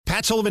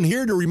Matt Sullivan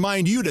here to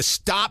remind you to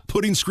stop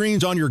putting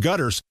screens on your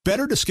gutters.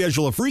 Better to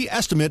schedule a free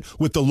estimate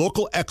with the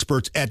local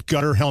experts at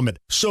Gutter Helmet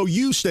so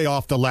you stay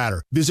off the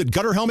ladder. Visit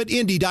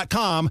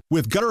GutterHelmetIndy.com.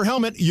 With Gutter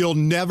Helmet, you'll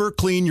never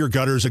clean your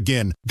gutters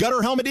again.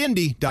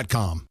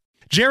 GutterHelmetIndy.com.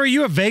 Jerry,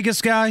 you a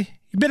Vegas guy?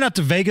 You been out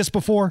to Vegas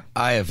before?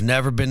 I have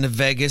never been to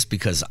Vegas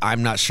because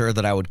I'm not sure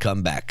that I would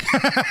come back.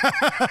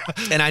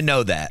 And I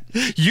know that.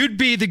 You'd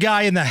be the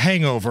guy in The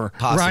Hangover,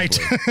 Possibly. Right?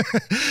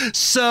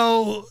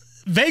 So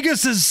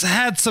Vegas has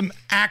had some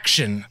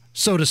action,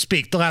 so to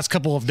speak, the last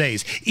couple of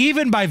days.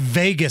 Even by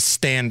Vegas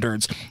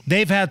standards,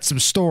 they've had some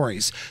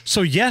stories.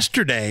 So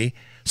yesterday,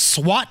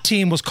 SWAT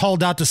team was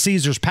called out to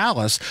Caesar's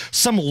Palace.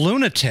 Some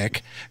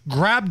lunatic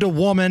grabbed a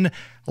woman,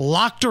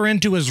 locked her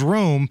into his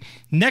room.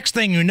 Next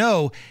thing you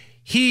know,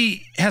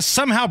 he has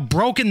somehow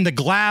broken the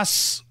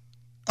glass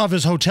of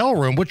his hotel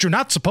room, which you're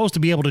not supposed to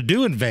be able to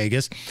do in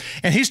Vegas,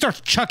 and he starts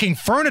chucking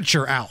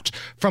furniture out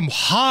from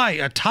high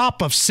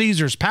atop of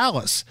Caesar's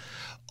Palace.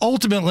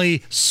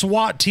 Ultimately,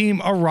 SWAT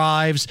team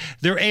arrives.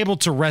 They're able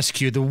to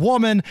rescue the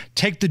woman,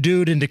 take the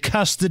dude into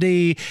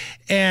custody,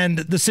 and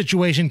the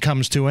situation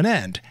comes to an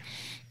end.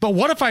 But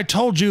what if I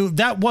told you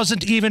that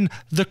wasn't even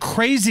the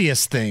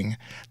craziest thing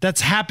that's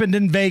happened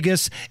in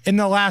Vegas in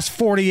the last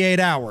 48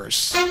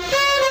 hours?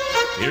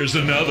 Here's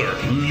another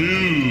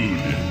Lewd,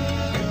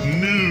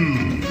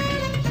 Nude,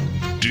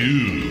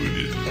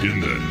 dude in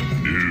the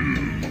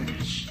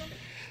news.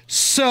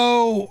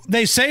 So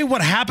they say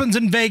what happens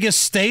in Vegas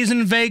stays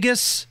in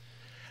Vegas.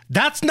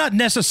 That's not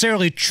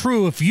necessarily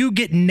true if you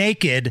get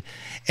naked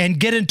and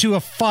get into a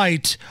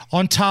fight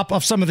on top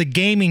of some of the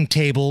gaming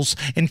tables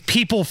and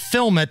people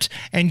film it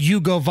and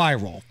you go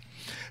viral.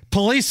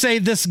 Police say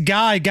this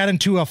guy got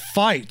into a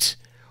fight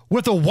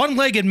with a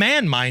one-legged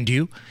man, mind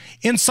you,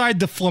 inside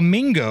the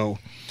Flamingo.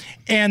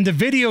 And the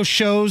video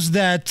shows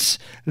that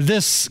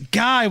this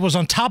guy was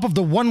on top of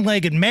the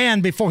one-legged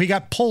man before he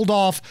got pulled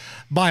off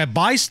by a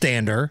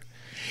bystander.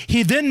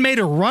 He then made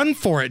a run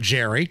for it,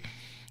 Jerry,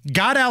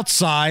 got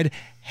outside,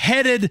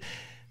 headed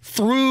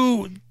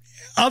through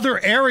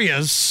other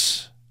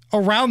areas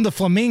around the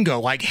Flamingo,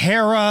 like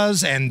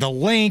Harrah's and the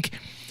Link.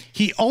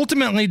 He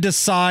ultimately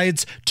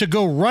decides to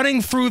go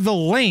running through the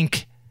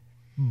Link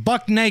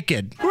buck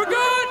naked. We're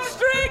going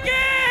streaking!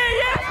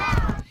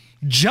 Yes!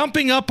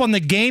 Jumping up on the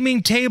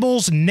gaming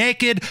tables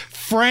naked,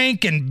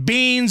 Frank and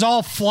Beans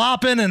all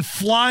flopping and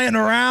flying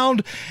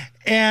around.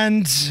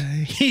 And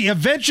he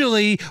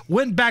eventually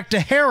went back to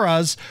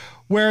Harrah's,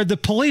 where the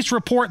police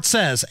report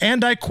says,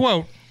 and I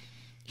quote,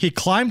 he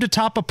climbed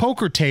atop a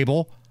poker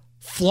table,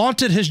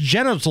 flaunted his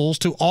genitals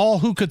to all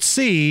who could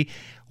see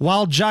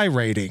while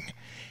gyrating.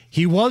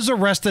 He was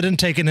arrested and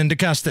taken into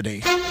custody.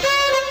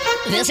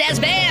 This has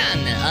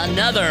been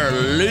another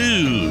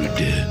Lewd,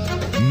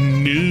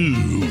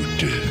 Nude,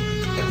 dude.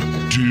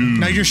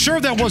 Now, you're sure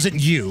that wasn't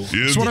you?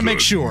 Just want to make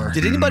sure.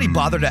 Did anybody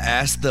bother to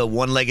ask the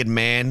one-legged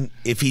man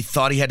if he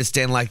thought he had to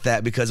stand like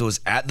that because it was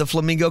at the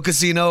Flamingo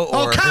Casino?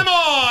 Or... Oh, come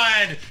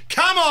on!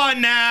 Come on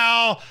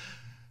now!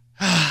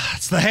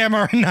 It's the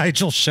Hammer and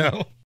Nigel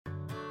Show.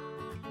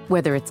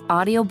 Whether it's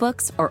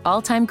audiobooks or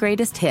all-time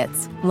greatest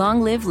hits, long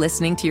live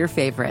listening to your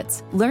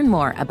favorites. Learn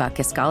more about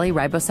Kisqali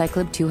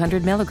Ribociclib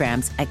 200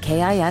 milligrams at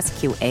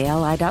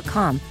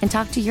KISQALI.com and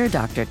talk to your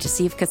doctor to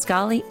see if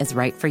Kisqali is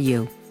right for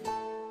you.